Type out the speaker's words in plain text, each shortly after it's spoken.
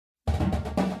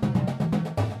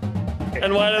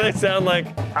And why do they sound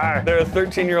like they're a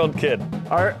 13-year-old kid?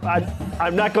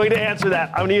 I'm not going to answer that.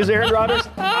 I'm going to use Aaron Rodgers.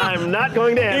 I'm not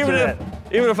going to answer that.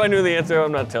 Even if I knew the answer,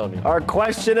 I'm not telling you. Our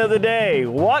question of the day: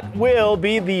 what will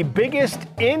be the biggest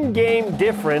in-game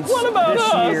difference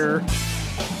this year?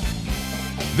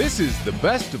 This is the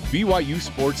best of BYU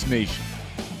Sports Nation.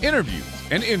 Interviews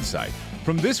and insight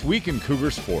from this week in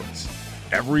Cougar sports.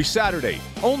 Every Saturday,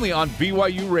 only on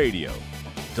BYU Radio.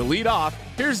 To lead off,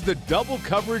 here's the double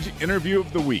coverage interview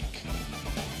of the week.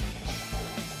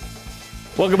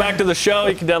 Welcome back to the show.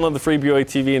 You can download the free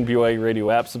BYUtv and BYU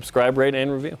Radio app. Subscribe, rate, and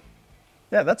review.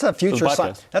 Yeah, that's a future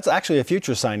sign. That's actually a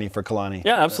future signing for Kalani.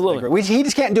 Yeah, absolutely. He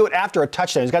just can't do it after a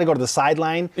touchdown. He's got to go to the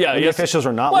sideline. Yeah, the officials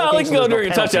are not looking. Well, he can go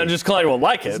during a touchdown. Just Kalani won't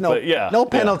like it. No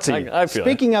penalty. I feel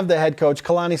Speaking of the head coach,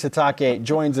 Kalani Sitake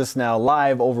joins us now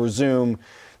live over Zoom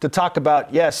to talk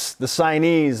about, yes, the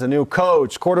signees, the new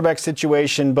coach, quarterback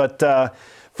situation. But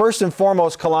first and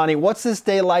foremost, Kalani, what's this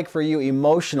day like for you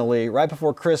emotionally right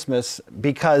before Christmas?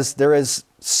 Because there is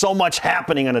so much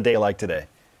happening on a day like today.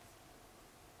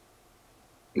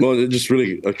 Well, just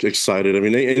really excited. I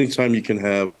mean, anytime you can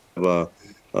have,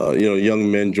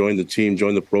 young men join the team,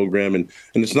 join the program, and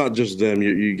it's not just them.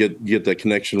 You get that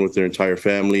connection with their entire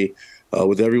family,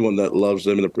 with everyone that loves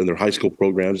them in their high school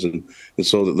programs, and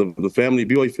so the family,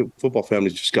 BYU football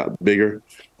family, just got bigger,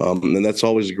 and that's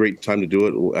always a great time to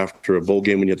do it after a bowl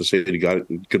game when you have to say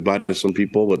goodbye to some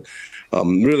people. But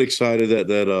I'm really excited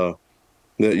that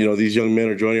these young men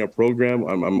are joining our program.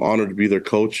 I'm honored to be their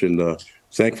coach, and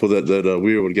thankful that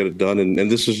we were able to get it done.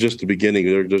 And this is just the beginning.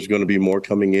 There's going to be more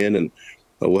coming in, and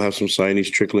we'll have some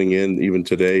signees trickling in even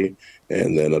today.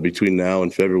 And then between now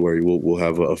and February, we'll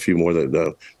have a few more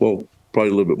that, probably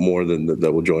a little bit more than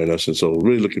that will join us. And so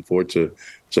really looking forward to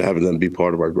having them be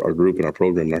part of our group and our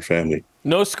program and our family.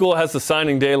 No school has a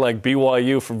signing day like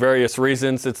BYU for various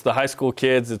reasons. It's the high school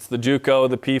kids, it's the JUCO,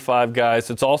 the P5 guys.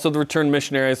 It's also the return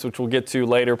missionaries, which we'll get to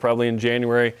later, probably in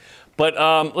January. But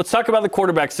let's talk about the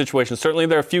quarterback situation. Certainly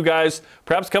there are a few guys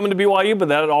perhaps coming to BYU, but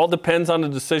that all depends on a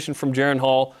decision from Jaron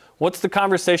Hall. What's the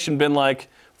conversation been like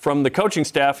from the coaching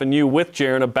staff and you with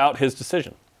Jaron about his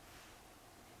decision?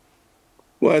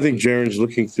 Well, I think Jaron's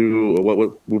looking through what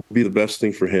would be the best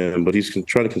thing for him, but he's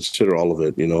trying to consider all of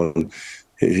it, And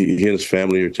he and his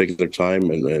family are taking their time.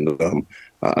 And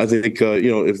I think,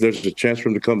 if there's a chance for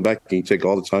him to come back, he can take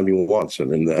all the time he wants.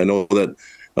 And I know that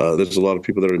there's a lot of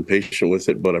people that are impatient with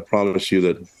it, but I promise you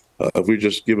that if we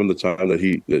just give him the time that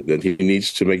he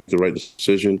needs to make the right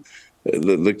decision,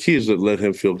 the key is to let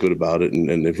him feel good about it.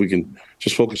 And if we can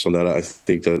just focus on that, I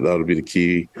think that would be the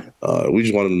key. We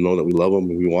just want him to know that we love him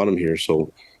and we want him here.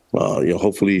 So,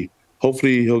 hopefully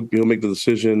he'll make the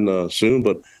decision soon,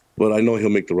 but I know he'll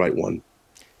make the right one.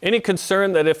 Any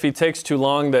concern that if he takes too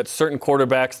long that certain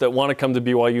quarterbacks that want to come to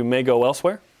BYU may go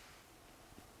elsewhere?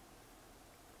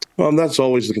 That's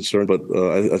always the concern, but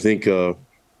I think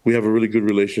we have a really good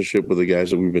relationship with the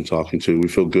guys that we've been talking to. We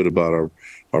feel good about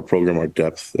our program, our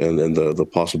depth, and the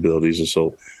possibilities. And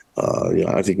so,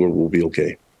 I think we'll be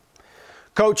okay.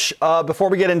 Coach, before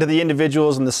we get into the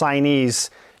individuals and the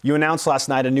signees, you announced last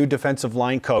night a new defensive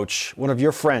line coach, one of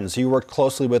your friends who you worked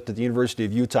closely with at the University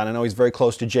of Utah. And I know he's very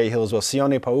close to Jay Hill as well,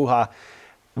 Sione Pauha.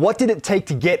 What did it take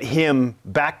to get him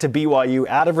back to BYU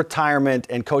out of retirement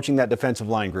and coaching that defensive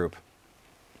line group?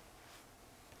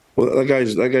 Well, that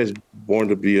guy's born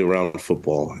to be around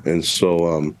football, and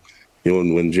so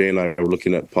when Jay and I were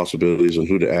looking at possibilities and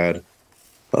who to add,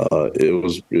 it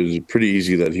was pretty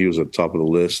easy that he was at the top of the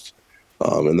list.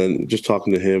 And then just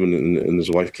talking to him and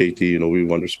his wife Katie, we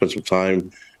wanted to spend some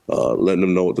time letting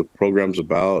them know what the program's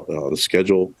about, the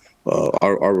schedule,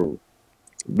 our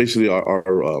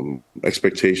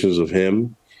expectations of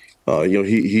him.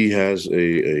 He has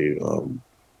a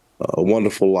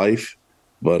wonderful life.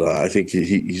 But I think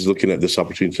he's looking at this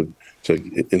opportunity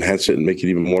to enhance it and make it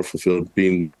even more fulfilled,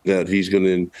 being that he's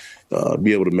going to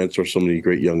be able to mentor so many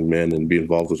great young men and be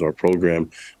involved with our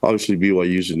program. Obviously,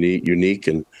 BYU is unique,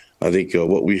 and I think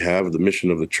what we have, the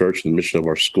mission of the church and the mission of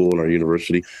our school and our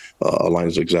university,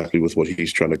 aligns exactly with what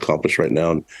he's trying to accomplish right now.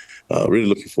 And really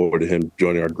looking forward to him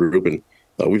joining our group. And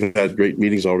we've had great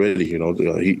meetings already.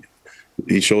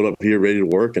 He showed up here ready to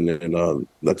work, and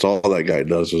that's all that guy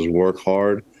does is work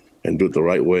hard and do it the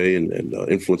right way and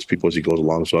influence people as he goes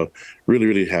along. So I'm really,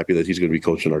 really happy that he's going to be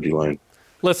coaching our D-line.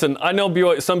 Listen, I know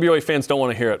some BYU fans don't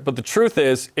want to hear it, but the truth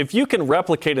is, if you can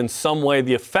replicate in some way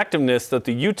the effectiveness that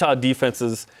the Utah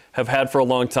defenses have had for a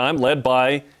long time, led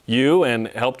by you and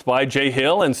helped by Jay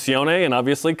Hill and Sione and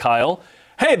obviously Kyle,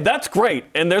 hey, that's great.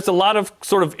 And there's a lot of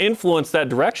sort of influence that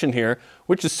direction here,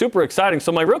 which is super exciting.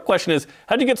 So my real question is,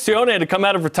 how'd you get Sione to come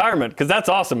out of retirement? Because that's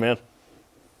awesome, man.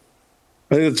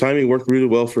 I think the timing worked really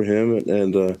well for him,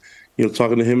 and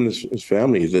talking to him and his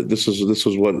family, that this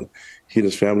is what he and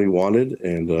his family wanted,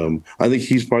 and I think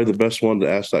he's probably the best one to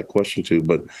ask that question to.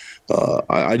 But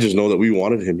I just know that we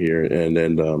wanted him here,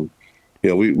 and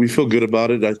we feel good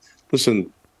about it.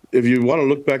 Listen, if you want to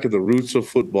look back at the roots of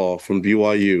football from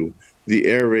BYU, the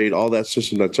air raid, all that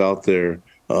system that's out there,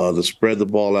 the spread the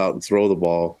ball out and throw the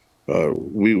ball.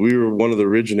 We were one of the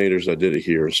originators that did it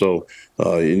here. So,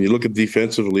 and you look at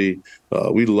defensively,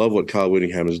 we love what Kyle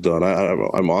Whittingham has done.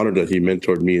 I'm honored that he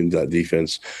mentored me in that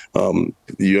defense.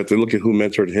 You have to look at who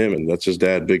mentored him, and that's his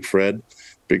dad, Big Fred.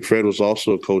 Big Fred was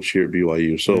also a coach here at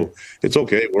BYU, so it's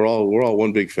okay. We're all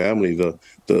one big family. The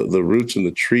roots in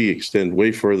the tree extend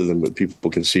way further than what people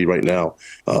can see right now.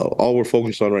 All we're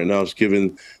focused on right now is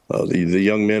giving the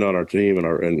young men on our team and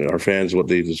our fans what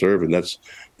they deserve, and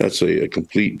that's a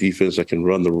complete defense that can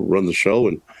run the show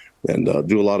and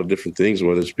do a lot of different things,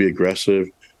 whether it's be aggressive,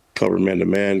 cover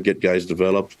man-to-man, get guys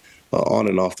developed on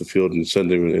and off the field, and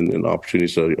send them in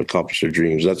opportunities to accomplish their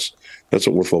dreams. That's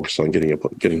what we're focused on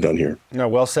getting done here.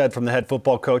 Well said from the head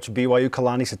football coach of BYU,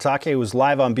 Kalani Sitake, who was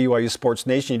live on BYU Sports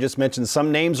Nation. You just mentioned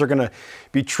some names are going to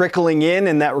be trickling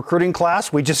in that recruiting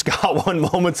class. We just got one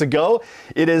moments ago.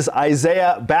 It is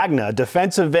Isaiah Bagna,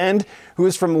 defensive end, who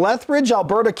is from Lethbridge,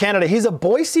 Alberta, Canada. He's a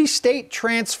Boise State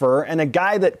transfer and a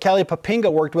guy that Kelly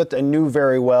Papinga worked with and knew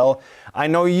very well. I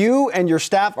know you and your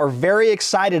staff are very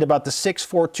excited about the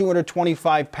 6'4",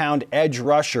 225-pound edge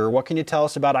rusher. What can you tell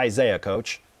us about Isaiah,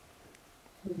 Coach?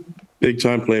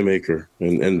 Big-time playmaker,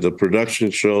 and the production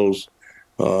shows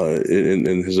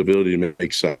in his ability to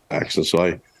make sacks. And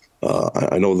so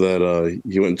I know that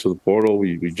he went into the portal.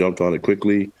 We jumped on it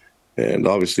quickly, and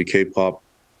obviously K-Pop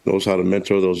knows how to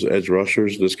mentor those edge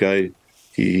rushers. This guy,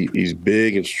 he's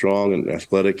big and strong and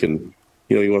athletic, and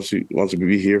he wants to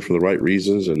be here for the right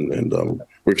reasons, and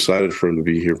we're excited for him to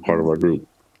be here, part of our group.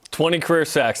 20 career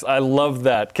sacks. I love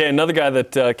that. Okay, another guy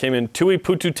that came in, Tui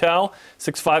Pututau,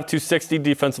 6'5", 260,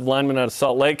 defensive lineman out of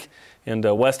Salt Lake and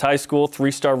West High School,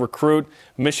 3-star recruit,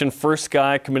 mission first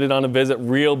guy, committed on a visit,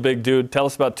 real big dude. Tell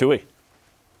us about Tui.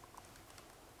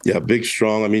 Yeah, big,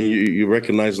 strong. I mean, you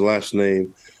recognize the last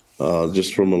name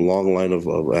just from a long line of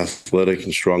athletic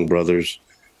and strong brothers.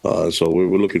 So we're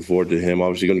looking forward to him.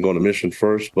 Obviously going to go on a mission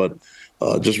first, but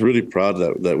just really proud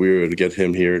that we were able to get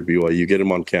him here at BYU, get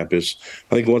him on campus.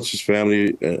 I think once his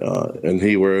family and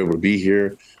he were able to be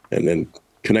here and then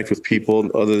connect with people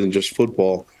other than just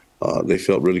football, they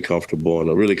felt really comfortable, and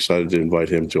I'm really excited to invite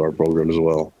him to our program as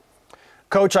well.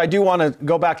 Coach, I do want to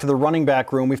go back to the running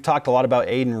back room. We've talked a lot about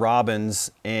Aiden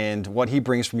Robbins and what he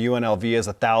brings from UNLV as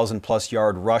a 1,000-plus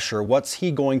yard rusher. What's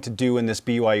he going to do in this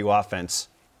BYU offense?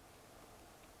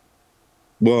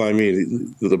 Well, I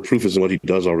mean, the proof is in what he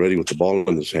does already with the ball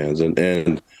in his hands.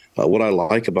 And what I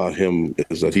like about him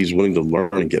is that he's willing to learn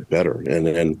and get better.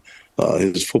 And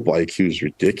his football IQ is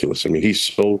ridiculous. I mean, he's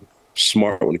so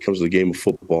smart when it comes to the game of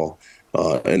football.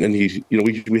 And then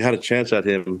we had a chance at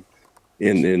him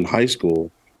in high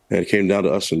school, and it came down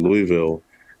to us in Louisville.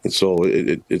 And so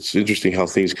it's interesting how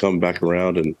things come back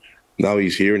around. And now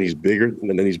he's here, and he's bigger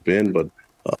than he's been, but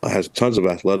has tons of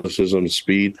athleticism and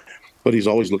speed. But he's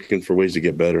always looking for ways to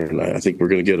get better, and I think we're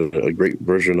going to get a great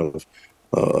version of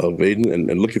Aiden,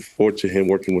 and looking forward to him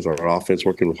working with our offense,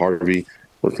 working with Harvey,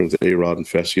 working with A-Rod and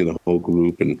Fessy and the whole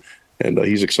group, and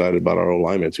he's excited about our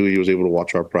alignment too. He was able to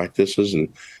watch our practices, and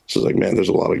so it's like, man, there's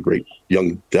a lot of great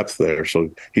young depth there. So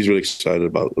he's really excited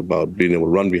about being able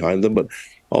to run behind them, but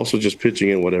also just pitching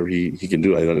in whatever he can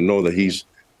do. I know that he's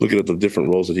looking at the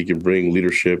different roles that he can bring,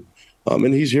 leadership.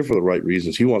 And he's here for the right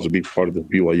reasons. He wants to be part of the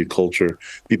BYU culture,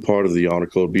 be part of the honor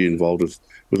code, be involved with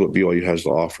what BYU has to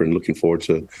offer, and looking forward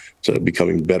to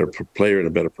becoming a better player and a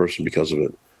better person because of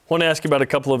it. I want to ask you about a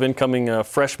couple of incoming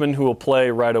freshmen who will play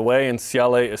right away, and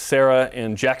Siale Acera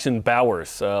and Jackson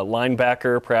Bowers,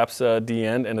 linebacker, perhaps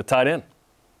D-end, and a tight end.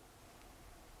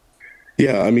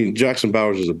 Yeah, I mean, Jackson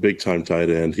Bowers is a big-time tight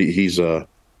end. He's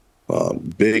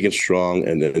big and strong,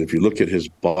 and if you look at his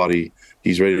body,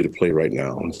 he's ready to play right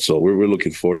now. And so we're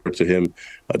looking forward to him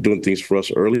doing things for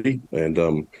us early, and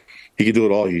he can do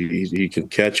it all. He can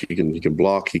catch, he can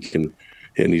block,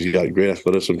 and he's got great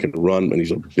athleticism, can run, and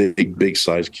he's a big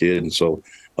sized kid. And so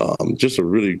just a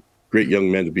really great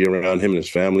young man to be around, him and his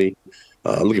family.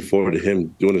 Looking forward to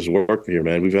him doing his work here,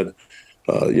 man. We've had,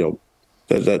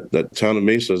 that town of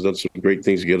Mesa has done some great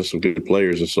things to get us some good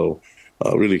players, and so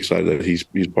really excited that he's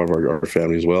part of our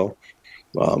family as well.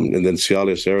 And then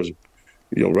Siale Acera's,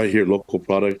 right here, local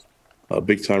product,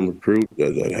 big time recruit.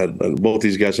 Both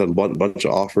these guys had a bunch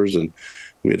of offers, and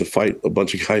we had to fight a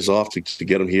bunch of guys off to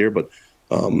get them here. But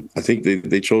I think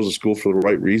they chose the school for the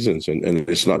right reasons, and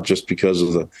it's not just because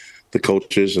of the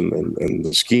coaches and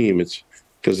the scheme. It's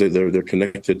because they're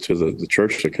connected to the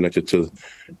church. They're connected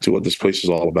to what this place is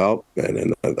all about,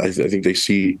 and I think they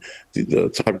see the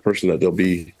type of person that they'll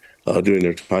be doing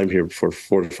their time here for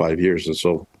 4 to 5 years. And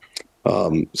so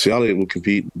Siale will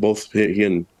compete. Both he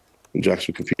and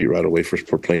Jackson will compete right away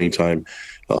for playing time.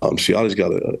 Siale's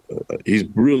got he's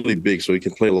really big, so he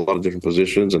can play a lot of different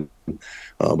positions.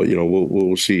 But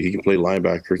we'll see. He can play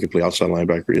linebacker. He can play outside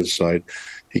linebacker, inside.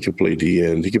 He can play D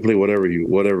end. He can play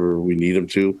whatever we need him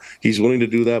to. He's willing to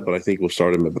do that, but I think we'll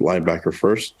start him at the linebacker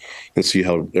first and see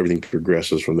how everything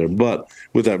progresses from there. But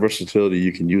with that versatility,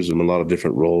 you can use him in a lot of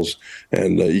different roles,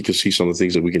 and you can see some of the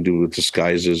things that we can do with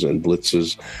disguises and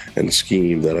blitzes and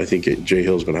scheme that I think Jay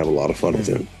Hill's going to have a lot of fun with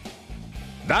him.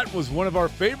 That was one of our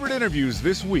favorite interviews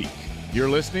this week. You're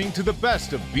listening to the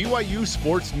best of BYU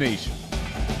Sports Nation.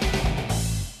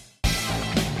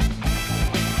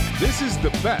 This is the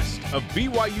best of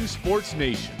BYU Sports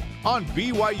Nation on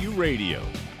BYU Radio.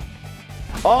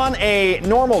 On a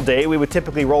normal day, we would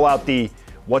typically roll out the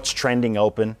What's Trending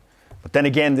open. But then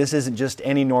again, this isn't just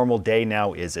any normal day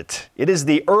now, is it? It is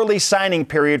the early signing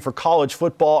period for college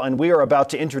football, and we are about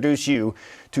to introduce you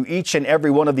to each and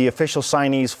every one of the official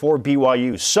signees for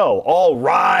BYU. So, all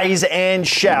rise and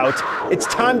shout. It's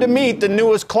time to meet the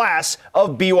newest class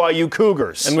of BYU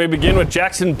Cougars. And we begin with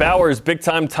Jackson Bowers,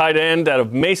 big-time tight end out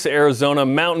of Mesa, Arizona,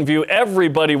 Mountain View.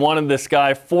 Everybody wanted this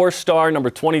guy, 4-star, number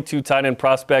 22 tight end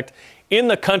prospect in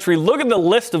the country. Look at the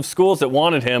list of schools that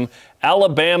wanted him.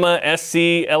 Alabama,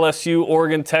 SC, LSU,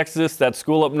 Oregon, Texas, that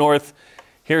school up north.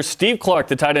 Here's Steve Clark,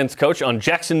 the tight ends coach, on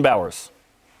Jackson Bowers.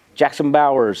 Jackson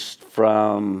Bowers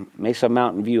from Mesa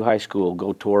Mountain View High School.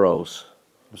 Go Toros.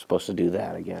 I'm supposed to do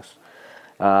that, I guess.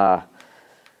 4-star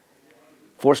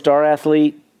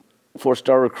athlete,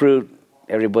 4-star recruit.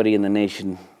 Everybody in the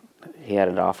nation, he had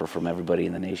an offer from everybody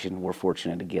in the nation. We're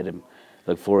fortunate to get him.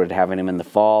 Look forward to having him in the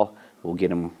fall. We'll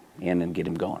get him in and get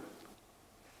him going.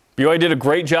 BYU did a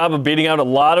great job of beating out a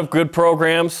lot of good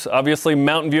programs. Obviously,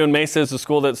 Mountain View and Mesa is a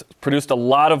school that's produced a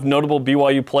lot of notable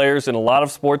BYU players in a lot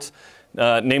of sports,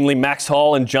 namely Max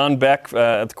Hall and John Beck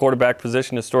at the quarterback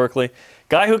position historically.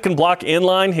 Guy who can block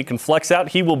inline, he can flex out.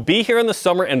 He will be here in the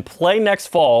summer and play next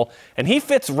fall, and he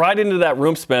fits right into that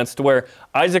room, Spence, to where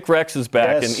Isaac Rex is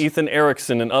back and Ethan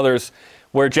Erickson and others,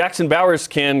 where Jackson Bowers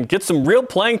can get some real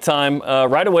playing time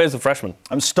right away as a freshman.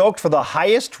 I'm stoked for the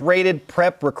highest-rated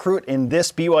prep recruit in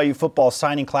this BYU football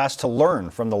signing class to learn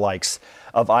from the likes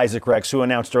of Isaac Rex, who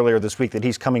announced earlier this week that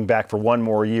he's coming back for one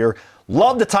more year.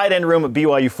 Love the tight end room at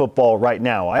BYU football right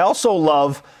now. I also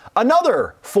love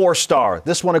another 4-star,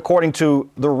 this one according to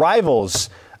the Rivals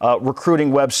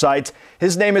recruiting website.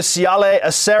 His name is Siale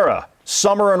Acera,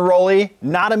 summer enrollee,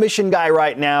 not a mission guy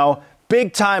right now.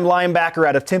 Big-time linebacker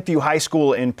out of Timpview High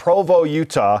School in Provo,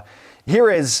 Utah. Here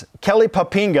is Kelly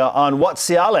Papinga on what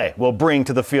Siale will bring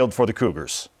to the field for the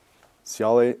Cougars.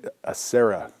 Siale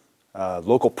Acera,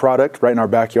 local product right in our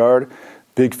backyard.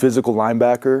 Big physical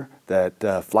linebacker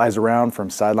that flies around from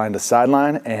sideline to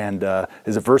sideline and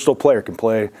is a versatile player, can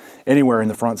play anywhere in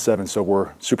the front seven. So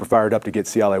we're super fired up to get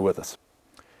Siale with us.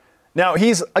 Now,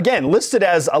 he's, again, listed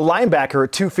as a linebacker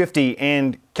at 250,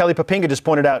 and Kelly Papinga just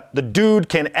pointed out the dude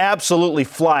can absolutely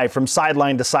fly from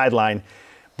sideline to sideline.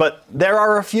 But there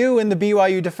are a few in the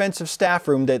BYU defensive staff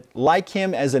room that like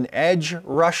him as an edge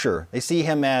rusher. They see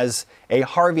him as a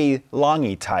Harvey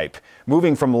Longy type,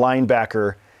 moving from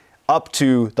linebacker up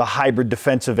to the hybrid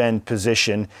defensive end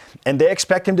position. And they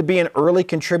expect him to be an early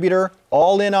contributor,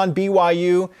 all in on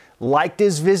BYU, liked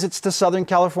his visits to Southern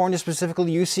California,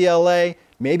 specifically UCLA.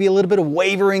 Maybe a little bit of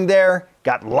wavering there,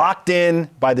 got locked in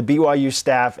by the BYU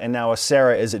staff, and now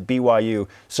Acera is at BYU.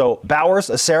 So Bowers,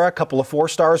 Acera, a couple of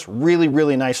 4-stars, really,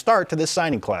 really nice start to this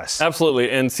signing class. Absolutely,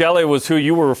 and Siale was who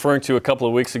you were referring to a couple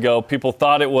of weeks ago. People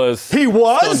thought it was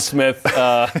Snowden,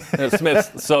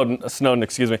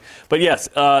 excuse me. But yes,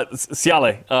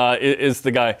 Siale is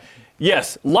the guy.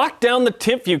 Yes, lock down the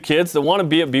Timpview kids that want to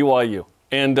be at BYU.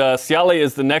 And Siale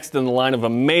is the next in the line of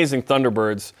amazing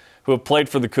Thunderbirds who have played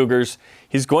for the Cougars.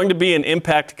 He's going to be an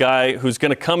impact guy who's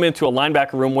going to come into a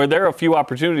linebacker room where there are a few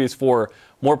opportunities for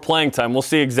more playing time. We'll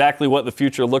see exactly what the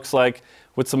future looks like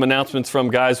with some announcements from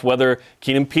guys, whether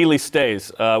Keenan Peely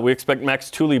stays. We expect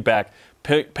Max Tooley back.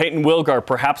 Peyton Wilgar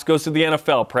perhaps goes to the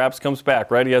NFL, perhaps comes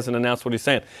back, right? He hasn't announced what he's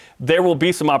saying. There will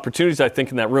be some opportunities, I think,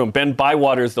 in that room. Ben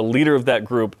Bywater is the leader of that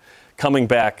group coming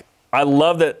back. I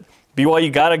love that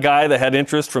BYU got a guy that had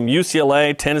interest from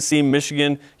UCLA, Tennessee,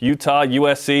 Michigan, Utah,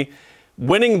 USC.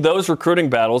 Winning those recruiting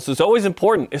battles is always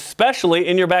important, especially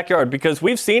in your backyard, because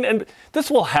we've seen, and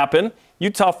this will happen,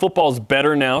 Utah football is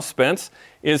better now, Spence,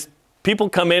 is people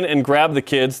come in and grab the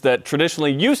kids that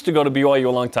traditionally used to go to BYU a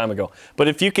long time ago. But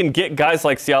if you can get guys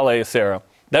like Siale Acera,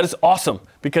 that is awesome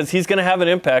because he's going to have an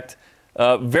impact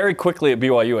very quickly at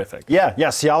BYU, I think. Yeah,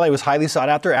 Siale was highly sought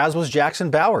after, as was Jackson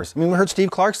Bowers. I mean, we heard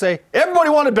Steve Clark say, everybody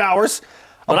wanted Bowers.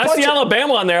 When I see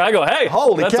Alabama on there, I go, hey,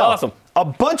 holy that's cow. awesome. A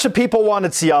bunch of people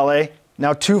wanted Siale.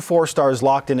 Now 2 4-stars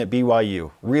locked in at BYU.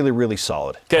 Really, really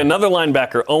solid. Okay, another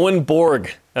linebacker, Owen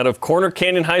Borg, out of Corner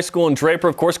Canyon High School in Draper.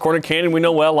 Of course, Corner Canyon, we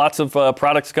know well, lots of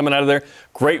products coming out of there.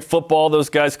 Great football. Those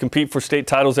guys compete for state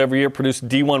titles every year, produce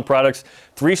D1 products.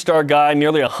 3-star guy,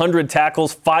 nearly 100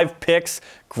 tackles, 5 picks.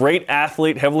 Great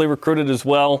athlete, heavily recruited as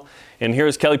well. And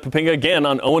here's Kelly Papinga again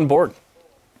on Owen Borg.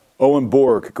 Owen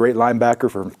Borg, great linebacker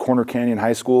from Corner Canyon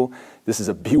High School. This is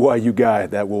a BYU guy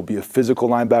that will be a physical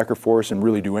linebacker for us and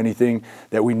really do anything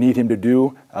that we need him to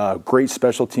do. Great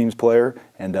special teams player,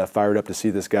 and fired up to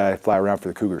see this guy fly around for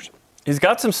the Cougars. He's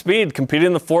got some speed, competed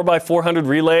in the 4x400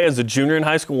 relay as a junior in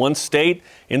high school, won state,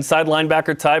 inside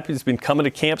linebacker type. He's been coming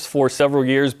to camps for several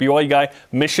years. BYU guy,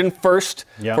 mission first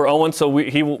for Owen, so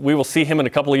we will see him in a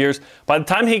couple of years. By the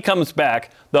time he comes back,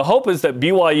 the hope is that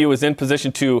BYU is in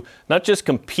position to not just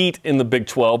compete in the Big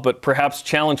 12, but perhaps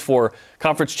challenge for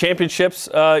conference championships,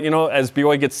 as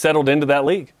BYU gets settled into that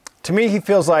league. To me, he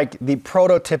feels like the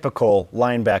prototypical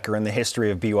linebacker in the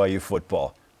history of BYU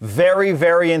football. Very,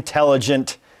 very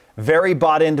intelligent. Very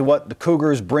bought into what the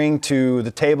Cougars bring to the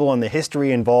table and the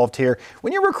history involved here.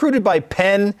 When you're recruited by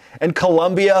Penn and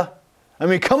Columbia, I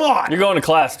mean, come on. You're going to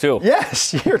class, too.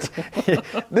 Yes.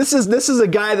 This is a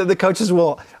guy that the coaches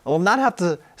will not have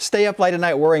to stay up late at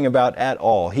night worrying about at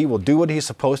all. He will do what he's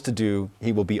supposed to do.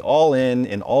 He will be all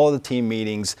in all of the team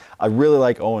meetings. I really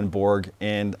like Owen Borg,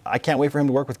 and I can't wait for him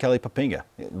to work with Kelly Papinga.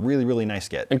 Really, really nice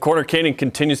get. And Corner Canyon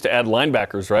continues to add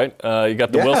linebackers, right? You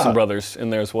got the Wilson brothers in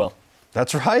there as well.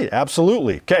 That's right,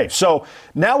 absolutely. Okay, so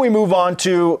now we move on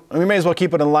to, we may as well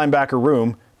keep it in the linebacker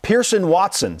room, Pearson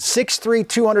Watson, 6'3",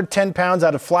 210 pounds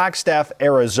out of Flagstaff,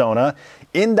 Arizona,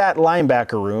 in that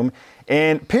linebacker room.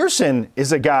 And Pearson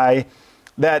is a guy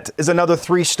that is another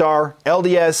 3-star,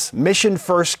 LDS, mission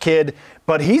first kid,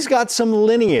 but he's got some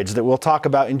lineage that we'll talk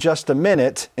about in just a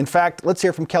minute. In fact, let's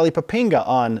hear from Kelly Papinga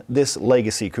on this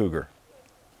legacy Cougar.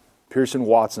 Pearson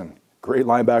Watson. Great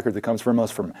linebacker that comes from us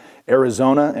from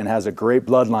Arizona and has a great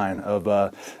bloodline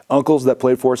of uncles that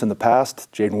played for us in the past,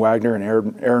 Jaden Wagner and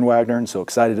Aaron Wagner, and so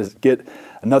excited to get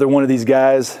another one of these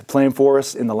guys playing for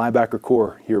us in the linebacker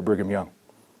corps here at Brigham Young.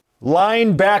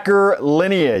 Linebacker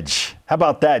lineage. How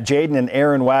about that? Jaden and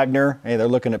Aaron Wagner. Hey, they're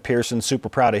looking at Pearson. Super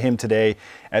proud of him today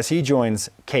as he joins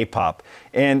K-Pop.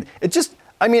 And it just,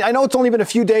 I know it's only been a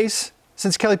few days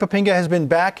since Kelly Papinga has been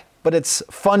back, but it's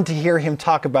fun to hear him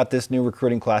talk about this new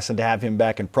recruiting class and to have him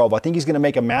back in Provo. I think he's going to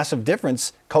make a massive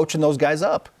difference coaching those guys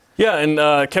up. Yeah,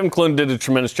 and Kevin Clune did a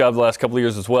tremendous job the last couple of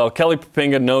years as well. Kelly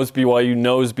Papinga knows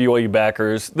BYU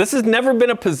backers. This has never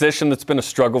been a position that's been a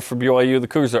struggle for BYU. The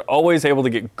Cougars are always able to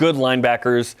get good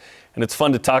linebackers, and it's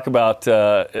fun to talk about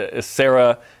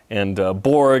Sarah and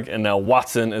Borg, and now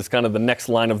Watson is kind of the next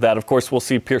line of that. Of course, we'll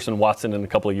see Pearson Watson in a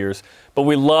couple of years. But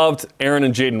we loved Aaron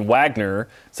and Jaden Wagner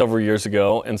several years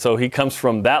ago, and so he comes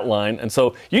from that line. And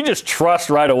so you just trust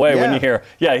right away when you hear,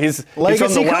 he's from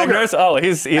the Wagners. Oh,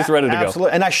 he's ready to go.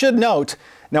 Absolutely. And I should note,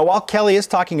 now while Kelly is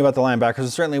talking about the linebackers, and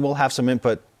certainly we'll have some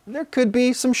input, there could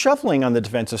be some shuffling on the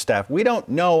defensive staff. We don't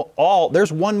know all.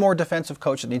 There's one more defensive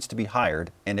coach that needs to be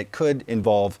hired, and it could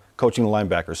involve coaching the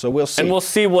linebackers. So we'll see. And we'll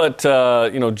see what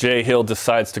Jay Hill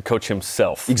decides to coach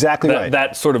himself. Exactly right.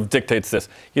 That sort of dictates this.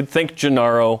 You'd think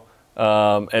Gennaro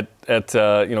at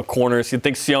corners. You'd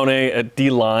think Sione at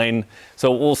D-line.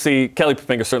 So we'll see. Kelly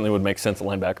Papinga certainly would make sense at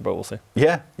linebacker, but we'll see.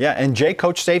 Yeah. And Jay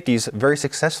coached safeties very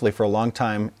successfully for a long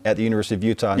time at the University of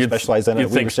Utah and specialized in at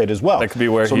Weber State as well. That could be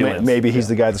where he lands. Maybe he's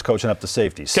the guy that's coaching up the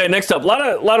safeties. Okay, next up, a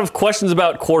lot of questions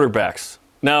about quarterbacks.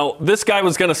 Now, this guy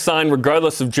was going to sign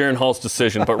regardless of Jaron Hall's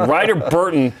decision, but Ryder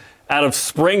Burton out of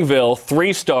Springville,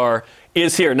 3-star,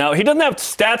 is here. Now, he doesn't have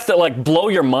stats that blow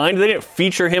your mind. They didn't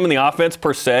feature him in the offense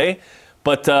per se,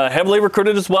 but heavily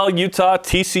recruited as well. Utah,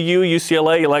 TCU,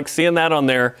 UCLA, you like seeing that on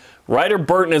there. Ryder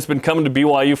Burton has been coming to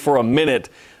BYU for a minute,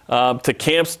 to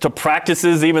camps, to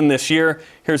practices even this year.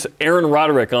 Here's Aaron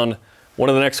Roderick on one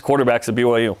of the next quarterbacks at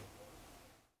BYU.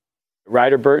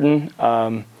 Ryder Burton,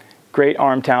 great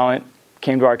arm talent.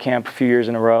 Came to our camp a few years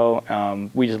in a row.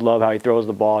 We just love how he throws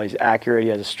the ball. He's accurate. He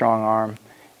has a strong arm,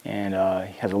 and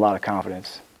he has a lot of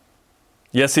confidence.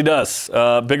 Yes, he does.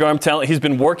 Big arm talent. He's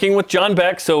been working with John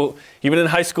Beck, so even in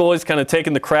high school, he's kind of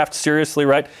taking the craft seriously,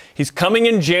 right? He's coming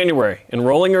in January,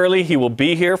 enrolling early. He will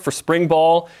be here for spring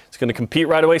ball. He's going to compete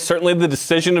right away. Certainly the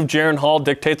decision of Jaron Hall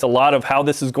dictates a lot of how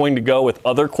this is going to go with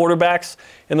other quarterbacks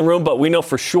in the room, but we know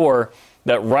for sure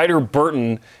that Ryder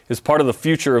Burton is part of the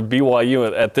future of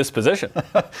BYU at this position.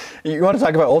 You want to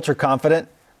talk about ultra confident?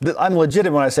 I'm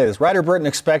legitimate when I say this. Ryder Burton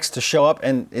expects to show up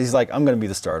and he's like, I'm going to be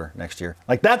the starter next year.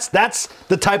 Like that's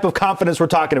the type of confidence we're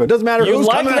talking about. Doesn't matter who's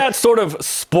coming. You like that sort of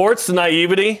sports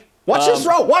naivety? Watch this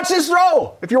throw. Watch this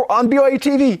throw. If you're on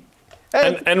BYUtv.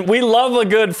 And we love a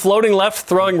good floating left,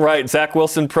 throwing right. Zach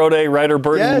Wilson, Pro Day, Ryder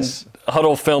Burton,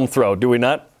 huddle film throw. Do we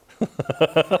not?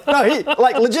 No, he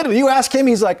like legitimately. You ask him,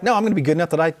 he's like, no, I'm going to be good enough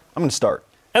that I'm going to start.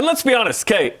 And let's be honest,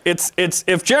 Kate, it's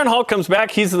if Jaron Hall comes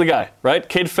back, he's the guy, right?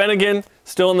 Cade Fennegan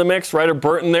still in the mix, Ryder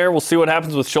Burton there. We'll see what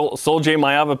happens with Sol-J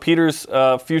Maiava-Peters'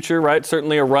 future, right?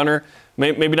 Certainly a runner.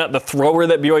 Maybe not the thrower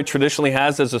that BYU traditionally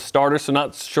has as a starter, so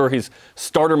not sure he's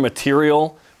starter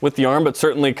material with the arm, but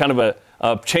certainly kind of a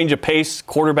change of pace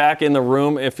quarterback in the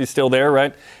room if he's still there,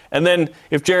 right? And then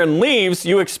if Jaron leaves,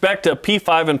 you expect a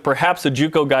P5 and perhaps a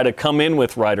JUCO guy to come in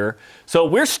with Ryder. So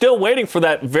we're still waiting for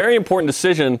that very important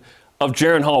decision of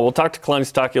Jaron Hall. We'll talk to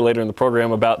Kalani Sitake later in the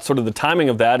program about sort of the timing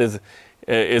of that.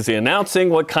 Is he announcing?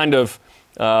 What kind of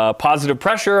positive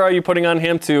pressure are you putting on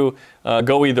him to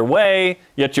go either way,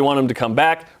 yet you want him to come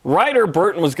back? Ryder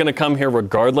Burton was going to come here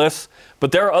regardless,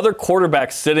 but there are other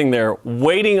quarterbacks sitting there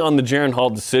waiting on the Jaron Hall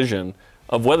decision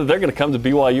of whether they're going to come to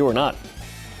BYU or not.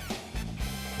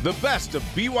 The best of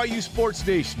BYU Sports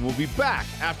Nation will be back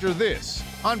after this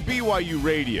on BYU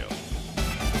Radio.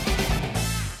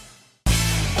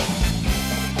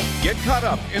 Get caught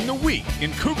up in the week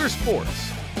in Cougar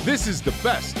sports. This is the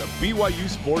best of BYU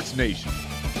Sports Nation.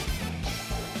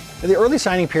 The early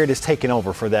signing period has taken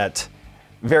over for that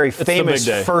very famous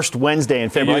first Wednesday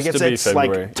in February. It's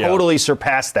like totally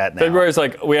surpassed that now. February's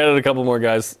like, we added a couple more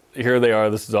guys. Here they are.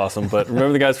 This is awesome. But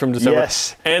remember the guys from December?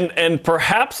 Yes. And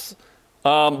perhaps,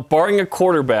 barring a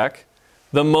quarterback,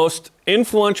 the most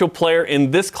influential player in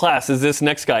this class is this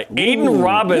next guy, Aiden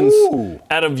Robbins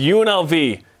out of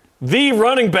UNLV. The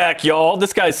running back, y'all.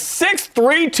 This guy's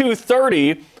 6'3",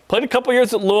 230. Played a couple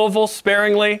years at Louisville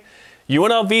sparingly.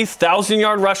 UNLV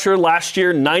 1,000-yard rusher last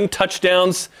year, 9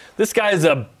 touchdowns. This guy is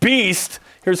a beast.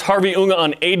 Here's Harvey Unga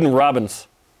on Aiden Robbins.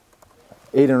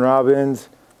 Aiden Robbins,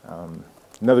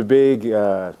 another big,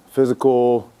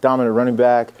 physical, dominant running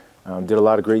back. Did a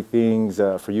lot of great things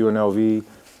for UNLV.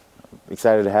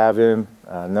 Excited to have him.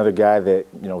 Another guy that,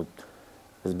 you know,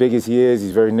 as big as he is,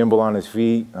 he's very nimble on his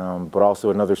feet, but also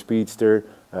another speedster.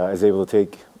 Is able to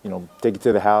take it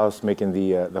to the house, making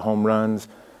the home runs,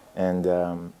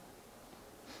 and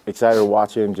excited to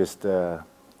watch him just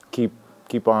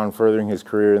keep on furthering his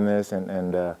career in this,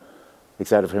 and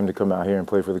excited for him to come out here and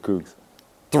play for the Cougs.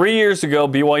 3 years ago,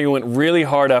 BYU went really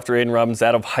hard after Aiden Robbins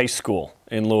out of high school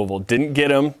in Louisville. Didn't get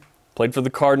him. Played for the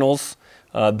Cardinals,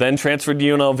 then transferred to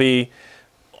UNLV.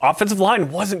 Offensive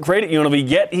line wasn't great at UNLV,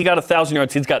 yet he got 1,000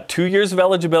 yards. He's got 2 years of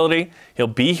eligibility. He'll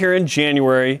be here in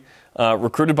January,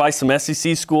 recruited by some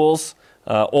SEC schools,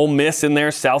 Ole Miss in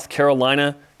there, South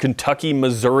Carolina, Kentucky,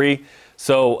 Missouri.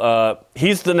 So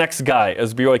he's the next guy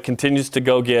as BYU continues to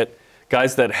go get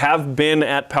guys that have been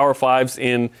at Power Fives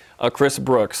in Chris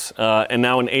Brooks and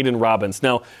now in Aiden Robbins.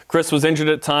 Now, Chris was injured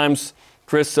at times.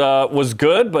 Chris was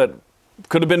good, but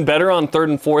could have been better on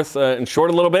 3rd and 4th and short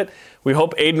a little bit. We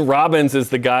hope Aiden Robbins is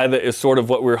the guy that is sort of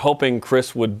what we're hoping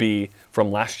Chris would be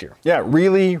from last year. Yeah,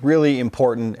 really, really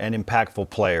important and impactful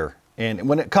player. And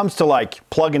when it comes to like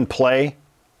plug and play,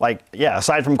 like, yeah,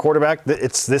 aside from quarterback,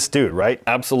 it's this dude, right?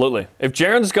 Absolutely. If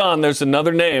Jaron's gone, there's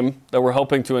another name that we're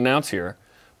hoping to announce here.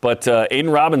 But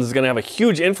Aiden Robbins is going to have a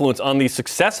huge influence on the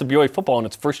success of BYU football in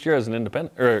its first year as an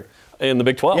independent, or in the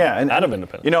Big 12, out of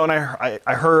independent. You know, and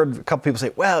I heard a couple people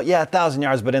say, well, yeah, 1,000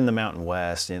 yards, but in the Mountain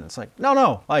West. And it's like,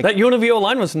 no. Like, that UNLV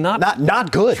line was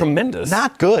not good. Tremendous.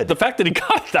 Not good. The fact that he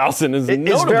got 1,000 is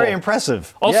notable. It's very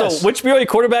impressive. Also, which BYU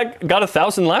quarterback got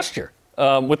 1,000 last year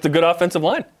with the good offensive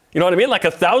line? You know what I mean? Like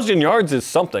 1,000 yards is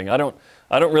something. I don't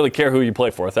really care who you play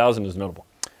for. 1,000 is notable.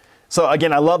 So,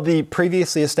 again, I love the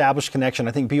previously established connection.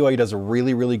 I think BYU does a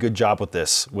really, really good job with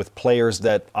this, with players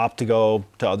that opt to go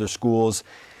to other schools.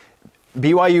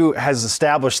 BYU has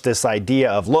established this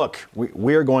idea of, look,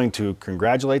 we're going to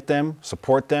congratulate them,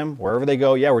 support them wherever they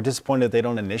go. Yeah, we're disappointed that they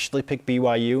don't initially pick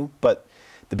BYU, but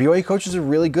the BYU coaches are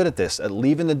really good at this, at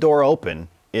leaving the door open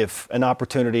if an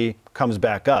opportunity comes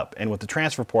back up. And with the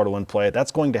transfer portal in play,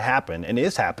 that's going to happen and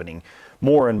is happening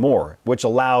more and more, which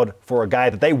allowed for a guy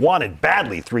that they wanted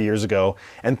badly 3 years ago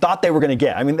and thought they were going to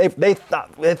get. I mean, they thought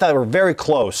they were very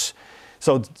close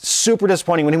So super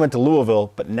disappointing when he went to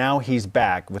Louisville, but now he's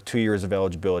back with 2 years of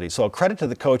eligibility. So credit to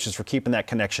the coaches for keeping that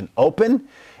connection open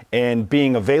and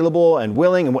being available and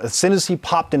willing. And as soon as he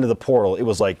popped into the portal, it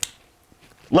was like,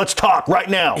 let's talk right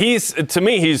now. To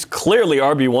me, he's clearly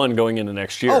RB1 going into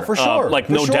next year. Oh, for sure.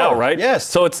 No doubt, right? Yes.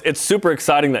 So it's super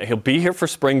exciting that he'll be here for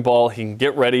spring ball. He can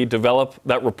get ready, develop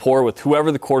that rapport with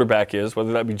whoever the quarterback is,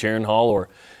 whether that be Jaron Hall or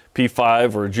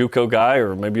P5 or a JUCO guy,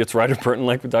 or maybe it's Ryder Burton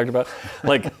like we talked about.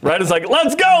 Like, Ryder's like,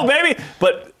 let's go, baby!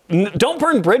 But don't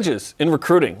burn bridges in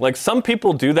recruiting. Like, some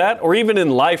people do that, or even in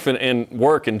life and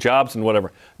work and jobs and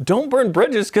whatever. Don't burn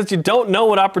bridges because you don't know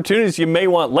what opportunities you may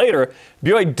want later.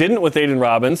 BYU didn't with Aiden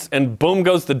Robbins, and boom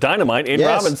goes the dynamite. Aiden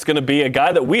Robbins is going to be a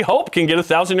guy that we hope can get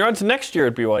 1,000 yards next year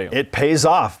at BYU. It pays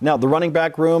off. Now, the running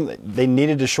back room, they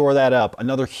needed to shore that up.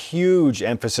 Another huge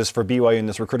emphasis for BYU in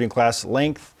this recruiting class,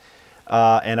 length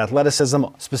and athleticism,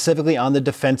 specifically on the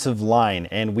defensive line.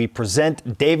 And we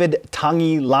present David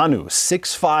Tangilanu,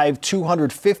 6'5",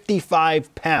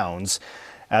 255 pounds,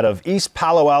 out of East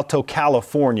Palo Alto,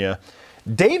 California.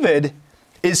 David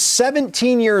is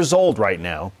 17 years old right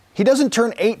now. He doesn't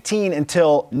turn 18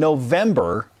 until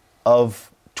November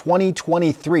of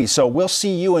 2023. So we'll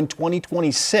see you in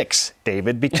 2026,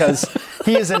 David, because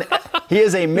he is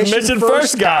a mission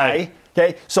first guy.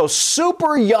 Okay, so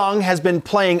super young, has been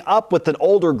playing up with an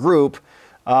older group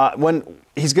when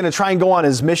he's going to try and go on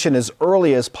his mission as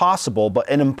early as possible, but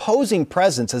an imposing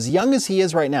presence as young as he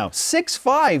is right now.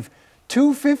 6'5",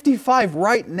 255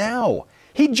 right now.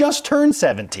 He just turned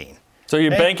 17. So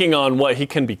you're banking on what he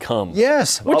can become.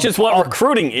 Yes. Which is what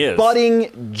recruiting is.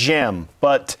 Budding gem.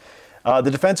 But the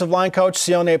defensive line coach,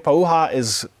 Sione Pauha,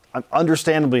 is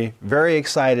understandably very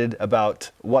excited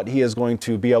about what he is going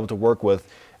to be able to work with,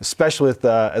 especially with,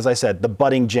 as I said, the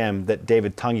budding gem that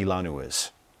David Tangilanu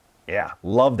is. Yeah,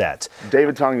 love that.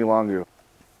 David Tangilanu,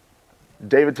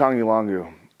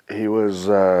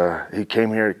 he came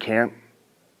here at camp.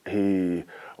 He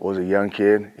was a young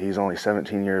kid. He's only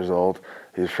 17 years old.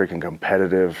 He's freaking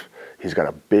competitive. He's got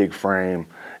a big frame.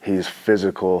 He's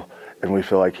physical, and we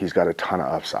feel like he's got a ton of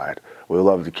upside. We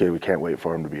love the kid. We can't wait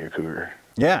for him to be a Cougar.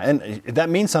 Yeah, and that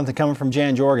means something coming from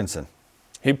Jan Jorgensen.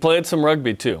 He played some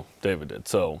rugby too, David did,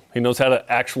 so he knows how to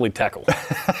actually tackle.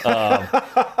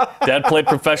 Dad played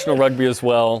professional rugby as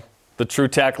well. The true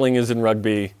tackling is in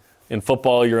rugby. In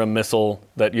football, you're a missile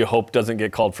that you hope doesn't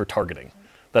get called for targeting.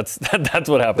 That's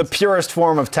what happens. The purest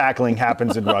form of tackling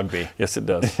happens in rugby. Yes, it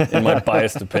does, in my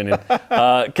biased opinion.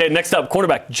 Okay, next up,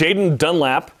 cornerback Jaden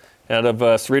Dunlap out of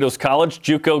Cerritos College.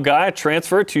 JUCO guy,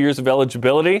 transfer, 2 years of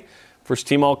eligibility. First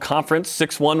team all-conference,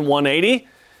 6'1", 180.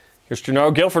 Here's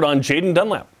Gennaro Guilford on Jaden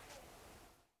Dunlap.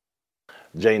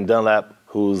 Jaden Dunlap,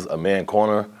 who's a man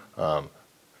corner,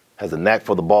 has a knack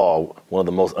for the ball, one of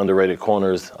the most underrated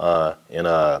corners in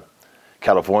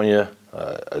California,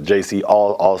 a JC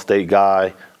all-state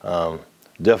guy.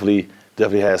 Definitely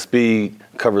has speed,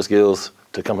 cover skills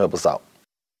to come help us out.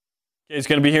 He's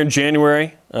going to be here in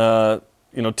January.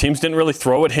 Teams didn't really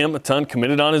throw at him a ton,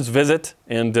 committed on his visit,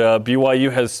 and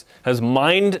BYU has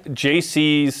mined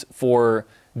JCs for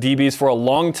DBs for a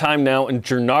long time now, and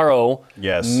Gennaro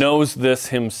knows this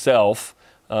himself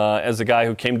as a guy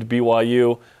who came to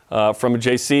BYU from a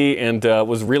JC and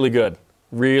was really good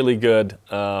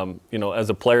as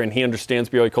a player, and he understands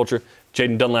BYU culture.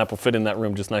 Jaden Dunlap will fit in that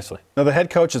room just nicely. Now, the head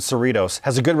coach at Cerritos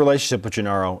has a good relationship with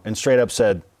Gennaro and straight up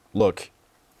said, look,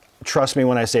 trust me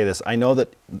when I say this. I know that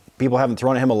people haven't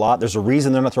thrown at him a lot. There's a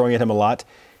reason they're not throwing at him a lot.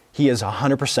 He is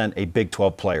 100% a Big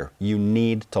 12 player. You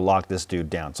need to lock this dude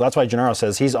down. So that's why Gennaro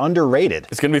says he's underrated.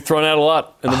 It's going to be thrown out a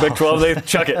lot. In the Big 12, they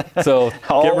chuck it. So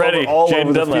get ready,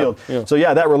 Jaden Dunlap. Yeah. So,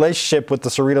 yeah, that relationship with the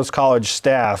Cerritos College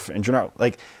staff and Gennaro,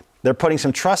 they're putting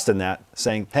some trust in that,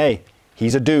 saying, hey,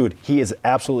 he's a dude. He is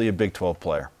absolutely a Big 12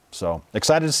 player. So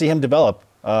excited to see him develop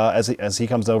as he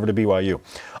comes over to BYU.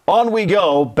 On we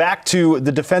go, back to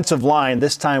the defensive line,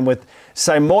 this time with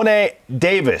Simone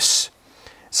Davis.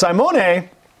 Simone,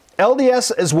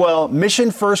 LDS as well,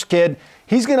 mission first kid.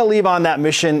 He's going to leave on that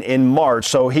mission in March,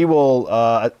 so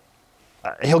he'll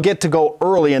get to go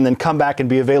early and then come back and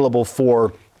be available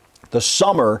for the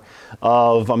summer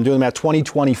of, I'm doing that,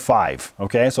 2025.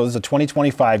 Okay, so this is a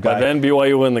 2025 guy. But then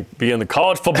BYU will be in the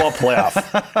college football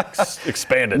playoff.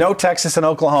 Expanded. No Texas and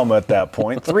Oklahoma at that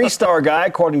point. 3-star guy,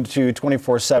 according to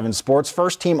 24/7 Sports.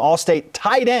 First team All-State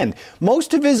tight end.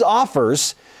 Most of his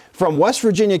offers from West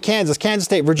Virginia, Kansas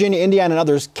State, Virginia, Indiana, and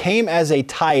others came as a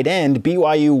tight end.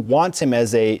 BYU wants him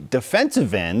as a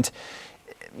defensive end.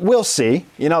 We'll see.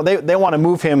 They want to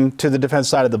move him to the defense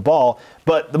side of the ball.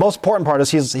 But the most important part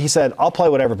is he said, I'll play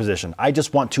whatever position. I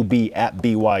just want to be at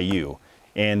BYU.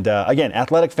 And again,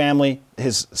 athletic family.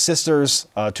 His sisters,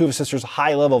 two of his sisters,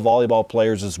 high-level volleyball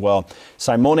players as well.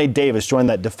 Simone Davis joined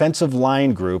that defensive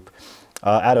line group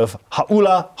out of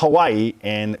Hauula, Hawaii,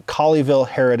 and Colleyville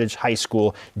Heritage High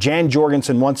School. Jan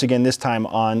Jorgensen, once again, this time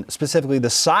on specifically the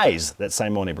size that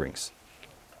Simone brings.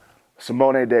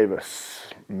 Simone Davis,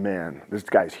 man, this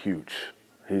guy's huge.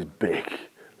 He's big.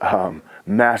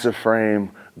 Massive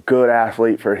frame, good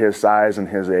athlete for his size and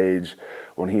his age.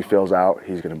 When he fills out,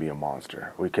 he's going to be a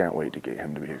monster. We can't wait to get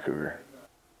him to be a Cougar.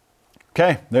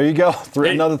 Okay, there you go.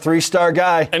 Another three-star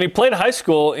guy. And he played high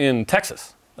school in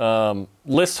Texas.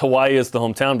 Lists Hawaii as the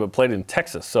hometown, but played in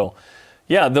Texas. So,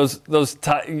 yeah, those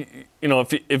you know,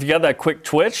 if you got that quick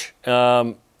twitch,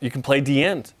 you can play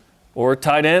D-end or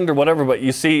tight end or whatever. But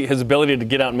you see his ability to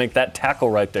get out and make that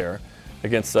tackle right there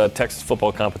against Texas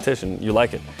football competition. You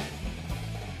like it.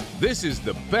 This is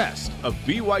the best of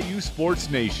BYU Sports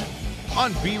Nation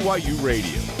on BYU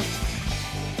Radio.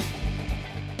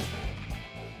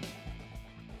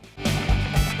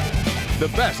 The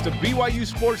best of BYU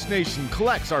Sports Nation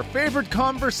collects our favorite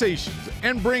conversations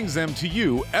and brings them to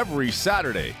you every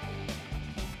Saturday.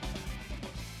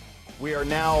 We are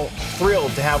now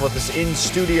thrilled to have with us in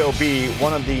Studio B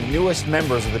one of the newest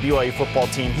members of the BYU football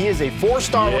team. He is a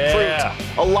four-star recruit,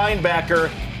 a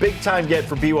linebacker, big-time get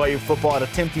for BYU football out of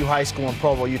Timpview High School in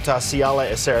Provo, Utah.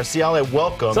 Siale Esera. Siale,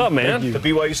 welcome. What's up, man? To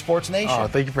BYU Sports Nation.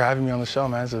 Thank you for having me on the show,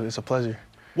 man. It's a pleasure.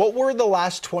 What were the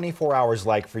last 24 hours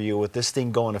like for you with this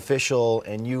thing going official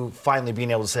and you finally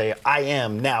being able to say, I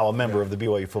am now a member of the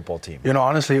BYU football team? You know,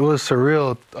 honestly, it was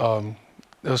surreal.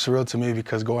 It was surreal to me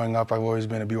because growing up, I've always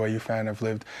been a BYU fan.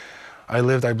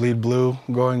 I bleed blue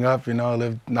growing up. You know, I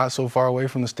lived not so far away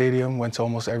from the stadium, went to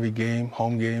almost every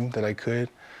home game that I could.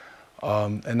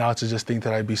 And now to just think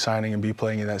that I'd be signing and be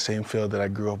playing in that same field that I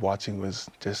grew up watching was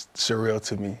just surreal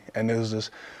to me. And it was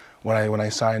just, when I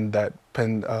signed that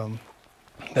pen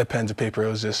to paper, it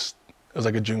was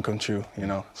like a dream come true, you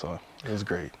know, so it was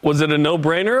great. Was it a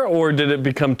no-brainer, or did it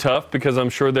become tough? Because I'm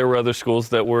sure there were other schools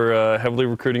that were heavily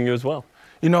recruiting you as well.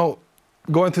 You know,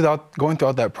 going throughout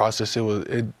that process,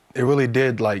 it really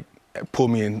did like pull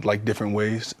me in like different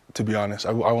ways. To be honest,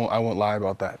 I won't lie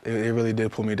about that. It really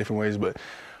did pull me in different ways, but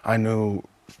I knew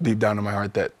deep down in my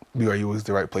heart that BYU was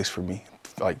the right place for me,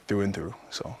 like through and through.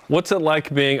 So. What's it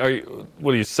like being?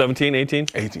 What are you? 17, 18?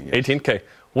 18. Yes. 18. Okay.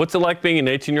 What's it like being an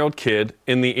 18-year-old kid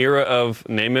in the era of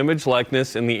name, image,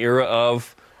 likeness, in the era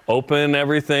of open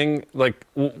everything? Like,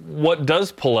 what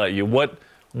does pull at you? What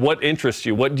interests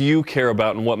you? What do you care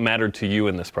about, and what mattered to you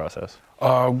in this process?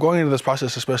 Going into this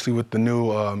process, especially with the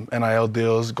new NIL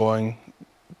deals going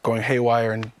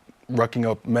haywire and rucking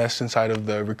up mess inside of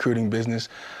the recruiting business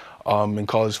in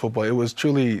college football, it was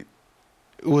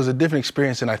a different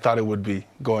experience than I thought it would be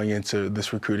going into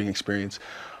this recruiting experience.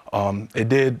 It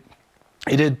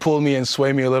did pull me and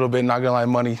sway me a little bit. Not gonna lie,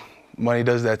 money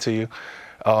does that to you.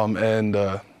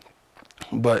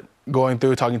 But going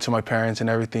through, talking to my parents and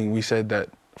everything, we said that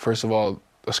first of all,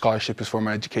 a scholarship is for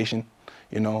my education.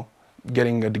 You know,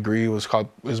 getting a degree was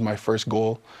my first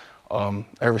goal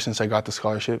ever since I got the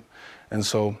scholarship. And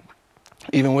so,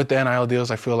 even with the NIL deals,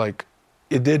 I feel like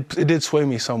it did sway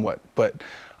me somewhat. But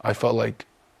I felt like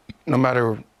no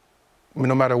matter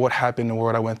what happened and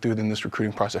what I went through in this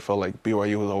recruiting process, I felt like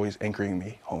BYU was always anchoring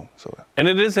me home. So. And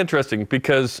it is interesting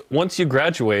because once you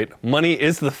graduate, money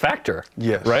is the factor,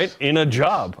 yes, right, in a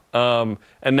job.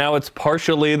 And now it's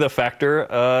partially the factor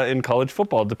in college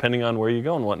football, depending on where you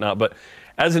go and whatnot. But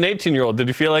as an 18-year-old, did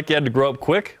you feel like you had to grow up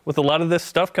quick with a lot of this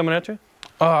stuff coming at you?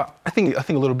 I think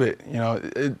a little bit. You know,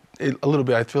 a little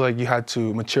bit. I feel like you had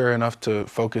to mature enough to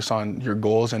focus on your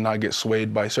goals and not get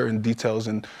swayed by certain details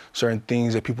and certain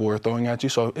things that people were throwing at you.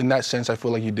 So in that sense, I feel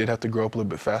like you did have to grow up a little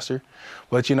bit faster.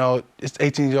 But you know, it's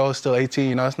 18-year-old, still 18.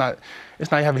 You know, it's not you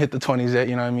haven't hit the 20s yet.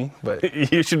 You know what I mean?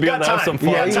 But you should be able to have some fun.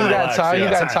 Yeah, you got time. You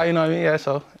got time. You know what I mean? Yeah.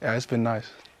 So yeah, it's been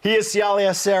nice. He is Siale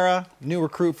Esera, new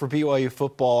recruit for BYU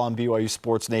football on BYU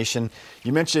Sports Nation.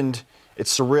 You mentioned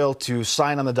it's surreal to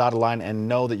sign on the dotted line and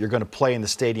know that you're going to play in the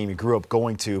stadium you grew up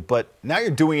going to, but now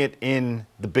you're doing it in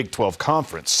the Big 12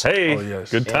 Conference. Hey, yes.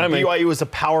 Good timing. And BYU is a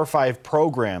Power 5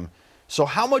 program. So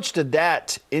how much did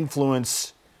that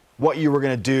influence what you were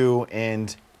going to do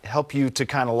and help you to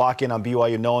kind of lock in on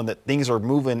BYU knowing that things are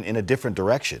moving in a different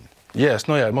direction? Yes,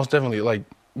 most definitely. Like,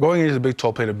 going into the Big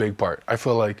 12 played a big part. I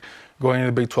feel like going into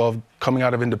the Big 12, coming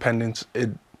out of independence, it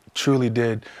truly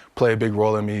did play a big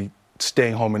role in me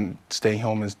staying home and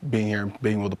being here and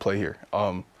being able to play here.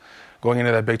 Going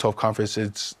into that Big 12 conference,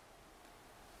 it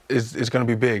is going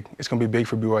to be big. It's going to be big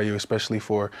for BYU, especially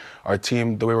for our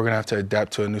team, the way we're going to have to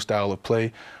adapt to a new style of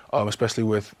play, especially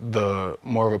with the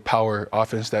more of a power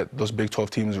offense that those Big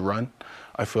 12 teams run.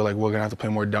 I feel like we're going to have to play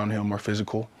more downhill, more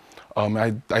physical.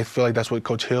 I feel like that's what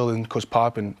Coach Hill and Coach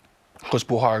Pop and Coach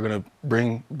Puha are going to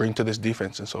bring to this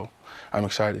defense, and so I'm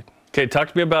excited. Okay,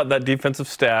 talk to me about that defensive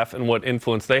staff and what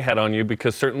influence they had on you,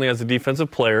 because certainly as a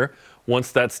defensive player,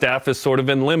 once that staff is sort of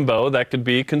in limbo, that could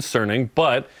be concerning.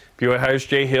 But BYU hires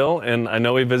Jay Hill, and I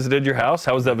know he visited your house.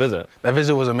 How was that visit? That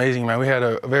visit was amazing, man. We had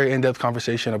a very in-depth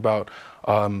conversation about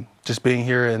just being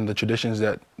here and the traditions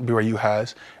that BYU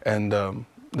has, and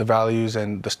the values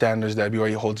and the standards that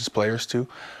BYU holds its players to.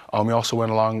 We also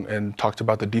went along and talked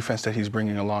about the defense that he's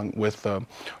bringing along with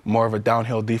more of a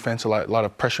downhill defense, a lot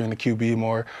of pressure in the QB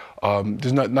more.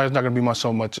 There's not going to be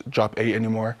so much drop 8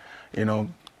 anymore, you know,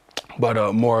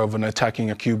 but more of an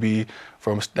attacking a QB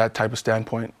from that type of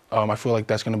standpoint. I feel like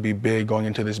that's going to be big going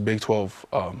into this Big 12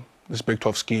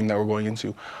 scheme that we're going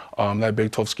into. That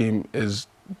Big 12 scheme is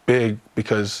big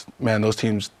because, man, those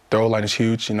teams, their O-line is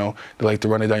huge. You know, they like to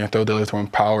run it down your throat. They like to run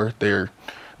power. They're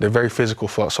very physical.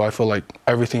 So I feel like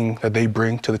everything that they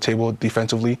bring to the table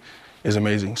defensively is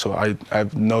amazing. So I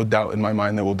have no doubt in my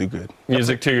mind that we'll do good.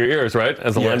 Music to your ears, right?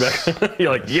 As a linebacker,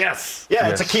 you're like, yes. Yeah,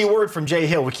 it's a key word from Jay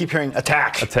Hill. We keep hearing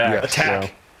attack. Attack. Attack. Yeah.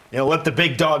 You know, let the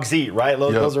big dogs eat, right?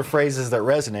 Those are phrases that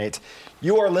resonate.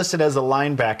 You are listed as a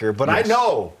linebacker, but I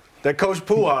know that Coach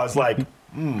Puha is like,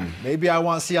 maybe I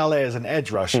want Ciale as an edge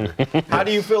rusher. How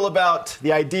do you feel about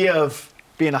the idea of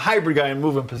being a hybrid guy and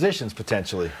moving positions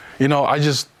potentially? You know,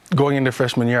 going into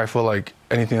freshman year, I feel like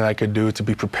anything that I could do to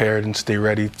be prepared and stay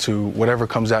ready to whatever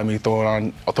comes at me,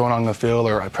 throwing on the field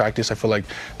or I practice, I feel like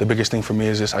the biggest thing for me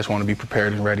is I just want to be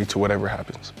prepared and ready to whatever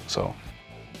happens. So.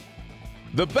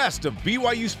 The best of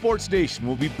BYU Sports Nation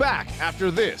will be back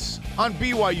after this on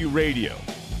BYU Radio.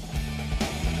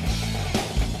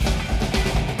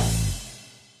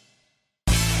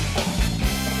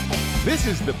 This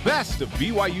is the best of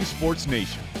BYU Sports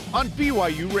Nation on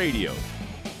BYU Radio.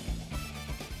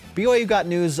 BYU got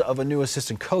news of a new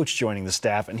assistant coach joining the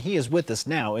staff, and he is with us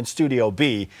now in Studio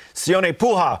B. Sione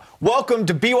Puha, welcome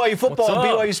to BYU Football and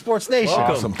BYU Sports Nation.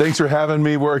 Awesome. Thanks for having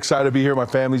me. We're excited to be here. My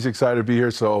family's excited to be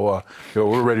here, so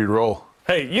we're ready to roll.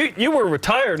 Hey, you were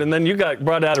retired, and then you got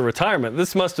brought out of retirement.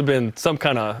 This must have been some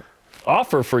kind of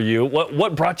offer for you.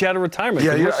 What brought you out of retirement?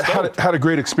 Yeah, had a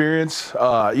great experience,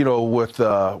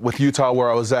 with Utah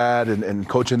where I was at and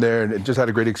coaching there, and just had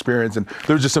a great experience. And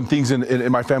there was just some things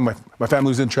in my family. My family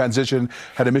was in transition,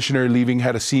 had a missionary leaving,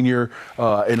 had a senior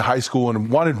in high school, and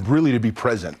wanted really to be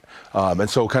present. And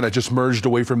so kind of just merged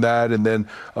away from that. And then,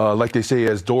 like they say,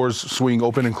 as doors swing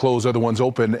open and close, other ones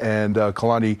open. And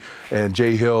Kalani and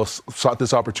Jay Hill sought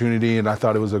this opportunity, and I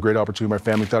thought it was a great opportunity. My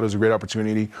family thought it was a great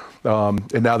opportunity.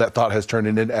 And now that thought has turned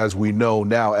into, as we know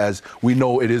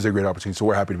it is a great opportunity. So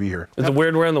we're happy to be here. Is it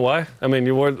weird wearing the Y? I mean,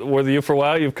 you wore the U for a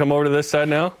while. You've come over to this side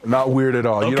now? Not weird at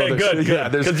all. Okay, good. Yeah,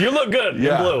 because you look good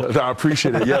in blue. I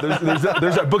appreciate it. Yeah,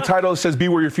 there's that book title that says "Be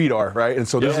Where Your Feet Are," right? And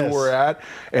so this is where we're at,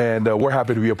 and we're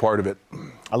happy to be a part of it.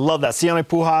 I love that. Sione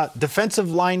Puha, defensive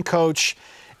line coach,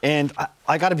 and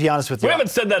I got to be honest with you. We haven't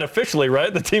said that officially,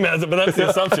 right? The team hasn't, but that's the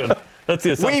assumption. That's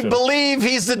the assumption. We believe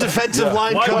he's the defensive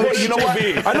line coach. You know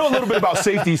what? I know a little bit about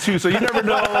safeties too, so you never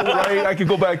know, right? I could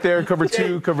go back there, cover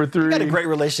 2, cover 3. You got a great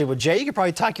relationship with Jay. You could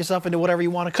probably talk yourself into whatever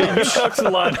you want to coach. You coach a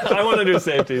lot. I want to do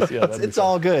safeties. Yeah, it's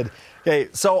all good. Okay,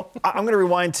 so I'm going to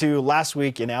rewind to last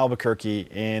week in Albuquerque,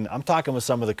 and I'm talking with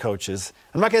some of the coaches.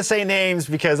 I'm not going to say names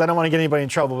because I don't want to get anybody in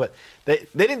trouble, but they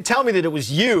didn't tell me that it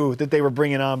was you that they were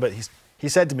bringing on, but he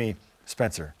said to me,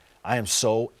 Spencer, I am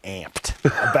so amped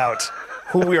about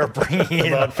who we are bringing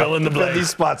in about fill in the blank. These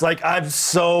spots. Like, I'm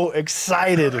so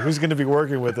excited who's going to be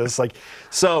working with us. Like,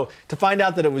 so to find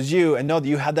out that it was you and know that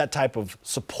you had that type of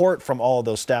support from all of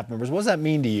those staff members, what does that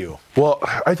mean to you? Well,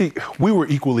 I think we were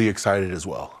equally excited as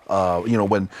well.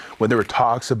 When there were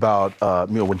talks about,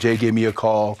 when Jay gave me a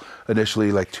call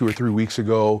initially, like 2 or 3 weeks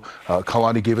ago,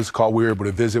 Kalani gave us a call. We were able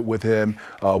to visit with him.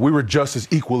 We were just as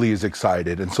equally as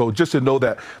excited. And so just to know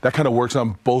that kind of works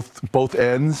on both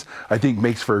ends, I think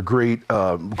makes for a great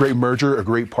merger, a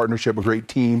great partnership, a great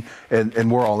team, and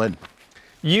we're all in.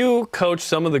 You coached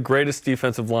some of the greatest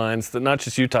defensive lines that not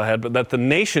just Utah had, but that the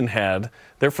nation had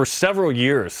there for several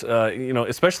years,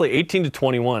 especially 18 to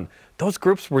 21. Those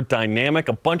groups were dynamic.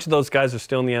 A bunch of those guys are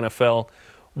still in the NFL.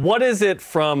 What is it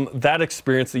from that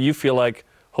experience that you feel like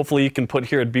hopefully you can put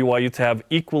here at BYU to have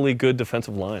equally good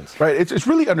defensive lines. Right. It's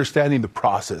really understanding the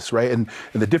process, right, and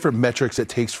the different metrics it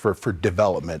takes for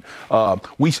development.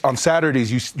 On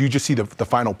Saturdays you just see the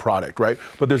final product, right?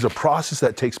 But there's a process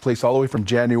that takes place all the way from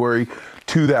January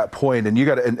to that point, and you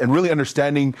got to and really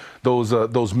understanding those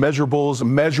measurables,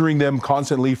 measuring them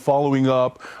constantly, following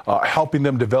up, helping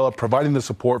them develop, providing the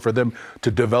support for them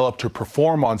to develop to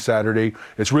perform on Saturday.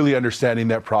 It's really understanding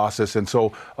that process, and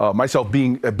so myself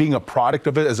being a product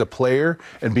of it as a player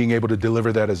and being able to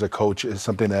deliver that as a coach is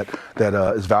something that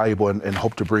is valuable and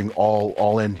hope to bring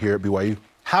all in here at BYU.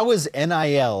 How is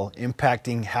NIL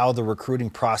impacting how the recruiting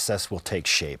process will take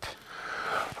shape?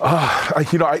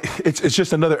 It's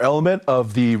just another element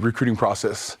of the recruiting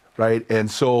process, right? And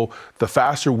so the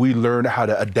faster we learn how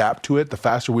to adapt to it, the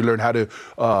faster we learn how to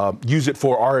use it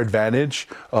for our advantage,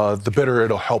 the better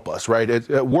it'll help us, right?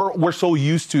 We're so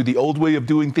used to the old way of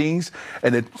doing things,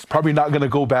 and it's probably not going to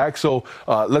go back. So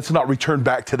let's not return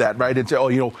back to that, right? And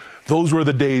say, those were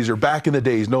the days, or back in the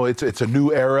days. No, it's a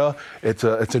new era. It's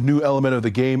a new element of the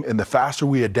game, and the faster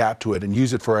we adapt to it and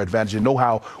use it for our advantage and know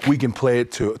how we can play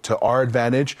it to our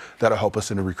advantage, that'll help us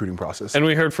in the recruiting process. And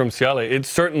we heard from Ciale, it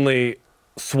certainly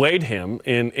swayed him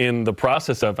in the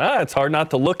process of, it's hard not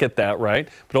to look at that, right?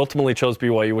 But ultimately chose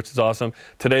BYU, which is awesome.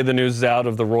 Today the news is out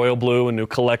of the Royal Blue, a new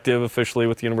collective officially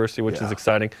with the university, which is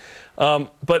exciting.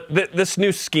 But this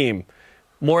new scheme,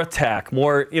 more attack,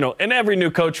 more, and every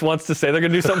new coach wants to say they're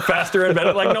going to do something faster and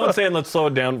better. Like, no one's saying let's slow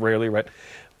it down, rarely, right?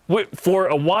 For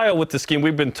a while with the scheme,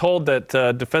 we've been told that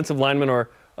defensive linemen are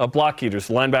block eaters.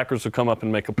 Linebackers will come up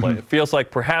and make a play. It feels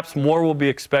like perhaps more will be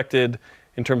expected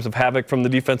in terms of havoc from the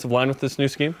defensive line with this new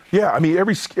scheme? Yeah, I mean,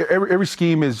 every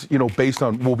scheme is, will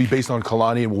be based on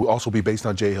Kalani and will also be based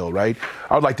on Jay Hill, right?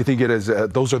 I would like to think it as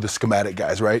those are the schematic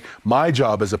guys, right? My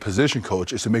job as a position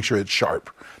coach is to make sure it's sharp,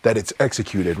 that it's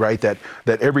executed, right? That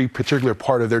every particular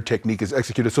part of their technique is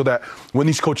executed so that when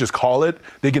these coaches call it,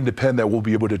 they can depend that we'll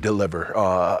be able to deliver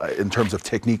in terms of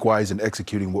technique-wise and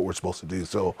executing what we're supposed to do.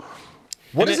 So,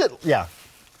 what is it? Yeah.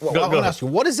 Well, I want to ask you,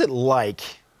 what is it like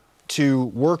to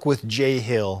work with Jay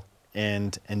Hill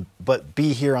but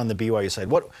be here on the BYU side?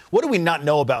 What do we not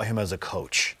know about him as a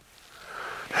coach?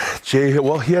 Jay,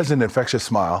 well, he has an infectious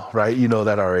smile, right? You know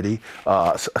that already.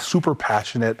 Super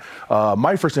passionate.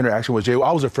 My first interaction with Jay,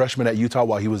 I was a freshman at Utah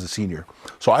while he was a senior.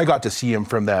 So I got to see him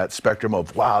from that spectrum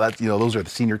of, wow, that's, those are the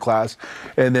senior class.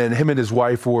 And then him and his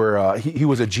wife were, he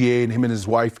was a GA, and him and his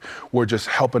wife were just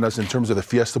helping us in terms of the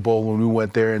Fiesta Bowl when we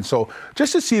went there. And so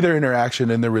just to see their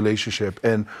interaction and their relationship,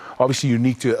 and obviously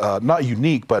unique to, not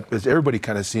unique, but as everybody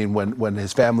kind of seen when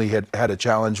his family had a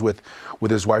challenge with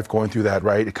his wife going through that,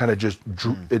 right? It kind of just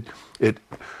drew, it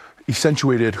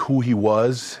accentuated who he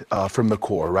was from the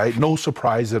core, right? No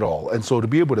surprise at all. And so to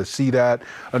be able to see that,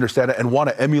 understand it, and want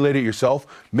to emulate it yourself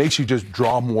makes you just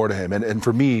draw more to him. And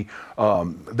for me,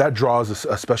 that draws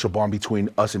a special bond between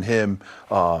us and him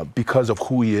because of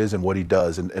who he is and what he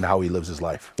does and how he lives his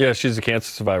life. Yeah, she's a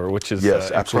cancer survivor, which is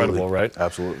incredible, right?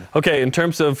 Absolutely. Okay, in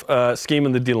terms of scheme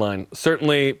in the D-line,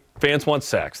 certainly fans want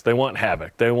sacks. They want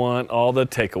havoc. They want all the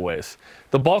takeaways.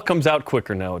 The ball comes out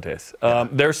quicker nowadays.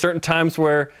 There are certain times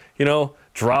where,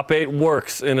 drop 8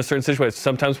 works in a certain situation,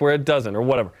 sometimes where it doesn't or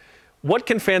whatever. What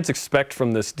can fans expect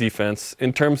from this defense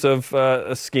in terms of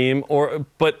a scheme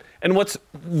and what's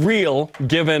real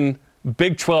given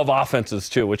Big 12 offenses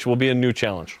too, which will be a new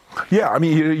challenge? Yeah, I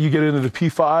mean, you get into the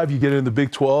P5, you get into the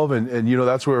Big 12, and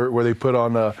that's where they put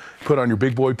on your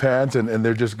big boy pants, and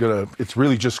they're just it's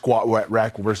really just squat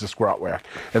rack versus squat rack.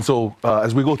 And so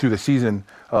as we go through the season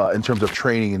in terms of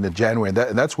training in the January,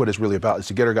 and that's what it's really about, is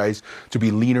to get our guys to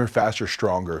be leaner, faster,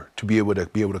 stronger, to be able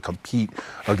to compete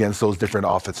against those different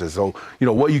offenses. So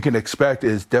what you can expect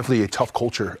is definitely a tough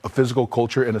culture, a physical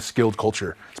culture, and a skilled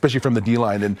culture, especially from the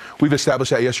D-line. And we've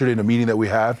established that yesterday in a meeting that we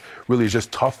have. Really, is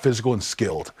just tough, physical, and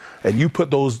skilled. And we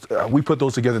put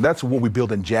those together. That's what we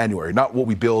build in January, not what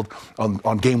we build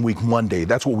on game week Monday.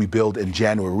 That's what we build in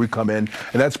January. We come in,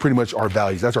 and that's pretty much our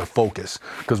values. That's our focus.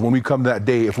 Because when we come that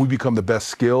day, if we become the best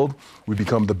skilled, we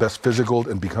become the best physical,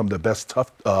 and become the best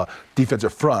tough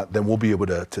defensive front, then we'll be able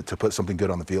to put something good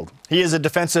on the field. He is a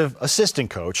defensive assistant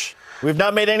coach. We've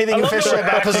not made anything official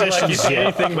about positions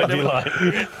yet. Anything but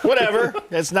D-line. Whatever.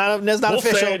 It's not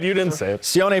official. Say it. You didn't say it.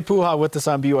 Sione Puha with us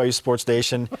on BYU Sports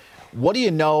Nation. What do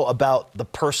you know about the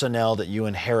personnel that you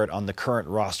inherit on the current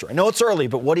roster? I know it's early,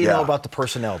 but what do you know about the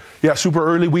personnel? Yeah, super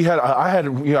early.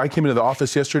 I came into the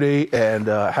office yesterday and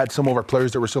had some of our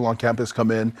players that were still on campus come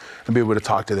in and be able to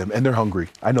talk to them, and they're hungry.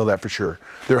 I know that for sure.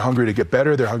 They're hungry to get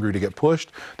better. They're hungry to get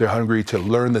pushed. They're hungry to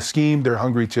learn the scheme. They're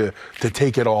hungry to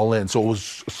take it all in. So it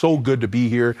was so good to be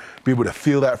here, be able to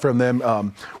feel that from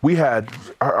them. We had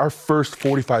our first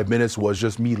 45 minutes was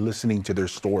just me listening to their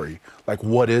story. Like,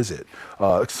 what is it?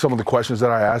 Some of the questions that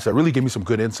I asked that really gave me some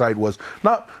good insight was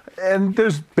and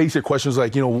there's basic questions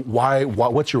like,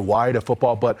 what's your why to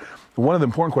football? But one of the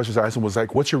important questions I asked them was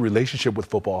like, what's your relationship with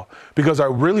football? Because I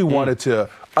really wanted to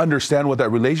understand what that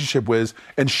relationship was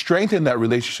and strengthen that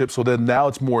relationship so that now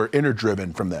it's more inner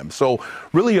driven from them. So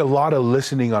really a lot of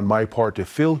listening on my part to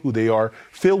feel who they are,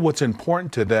 feel what's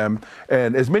important to them.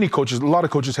 And as many coaches, a lot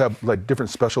of coaches have like different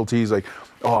specialties, like,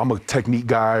 oh, I'm a technique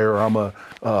guy, or I'm a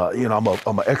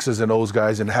X's and O's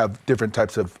guys, and have different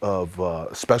types of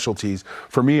specialties.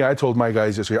 For me, I told my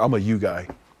guys this year, I'm a you guy.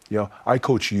 I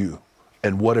coach you.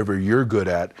 And whatever you're good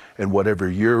at and whatever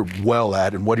you're well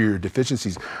at and what are your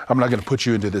deficiencies, I'm not going to put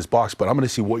you into this box, but I'm going to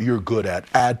see what you're good at,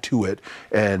 add to it,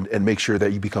 and make sure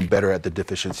that you become better at the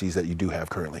deficiencies that you do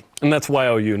have currently. And that's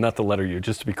YOU, not the letter U,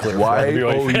 just to be clear.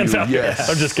 YOU, yes.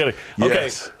 I'm just kidding.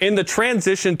 Yes. Okay, in the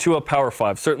transition to a Power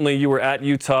 5, certainly you were at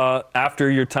Utah after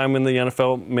your time in the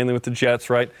NFL, mainly with the Jets,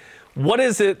 right? What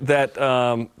is it that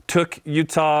took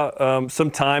Utah some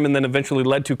time and then eventually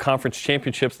led to conference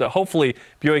championships that hopefully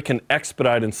BYU can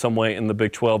expedite in some way in the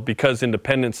Big 12 because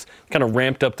Independence kind of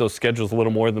ramped up those schedules a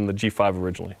little more than the G5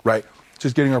 originally? Right.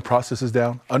 Just getting our processes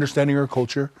down, understanding our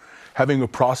culture, having a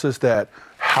process that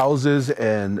houses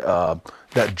and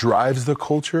that drives the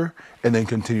culture, and then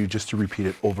continue just to repeat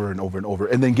it over and over and over.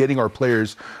 And then getting our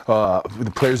players,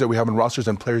 the players that we have in rosters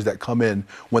and players that come in,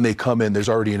 when they come in, there's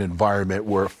already an environment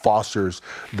where it fosters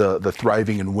the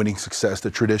thriving and winning success, the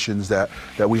traditions that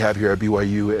we have here at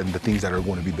BYU and the things that are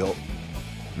going to be built.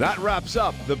 That wraps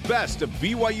up the best of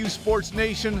BYU Sports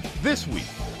Nation this week.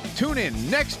 Tune in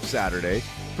next Saturday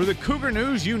for the Cougar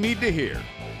news you need to hear.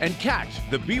 And catch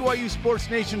the BYU Sports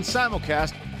Nation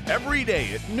simulcast every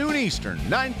day at noon Eastern,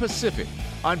 9 Pacific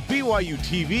on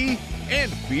BYUtv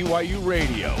and BYU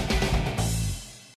Radio.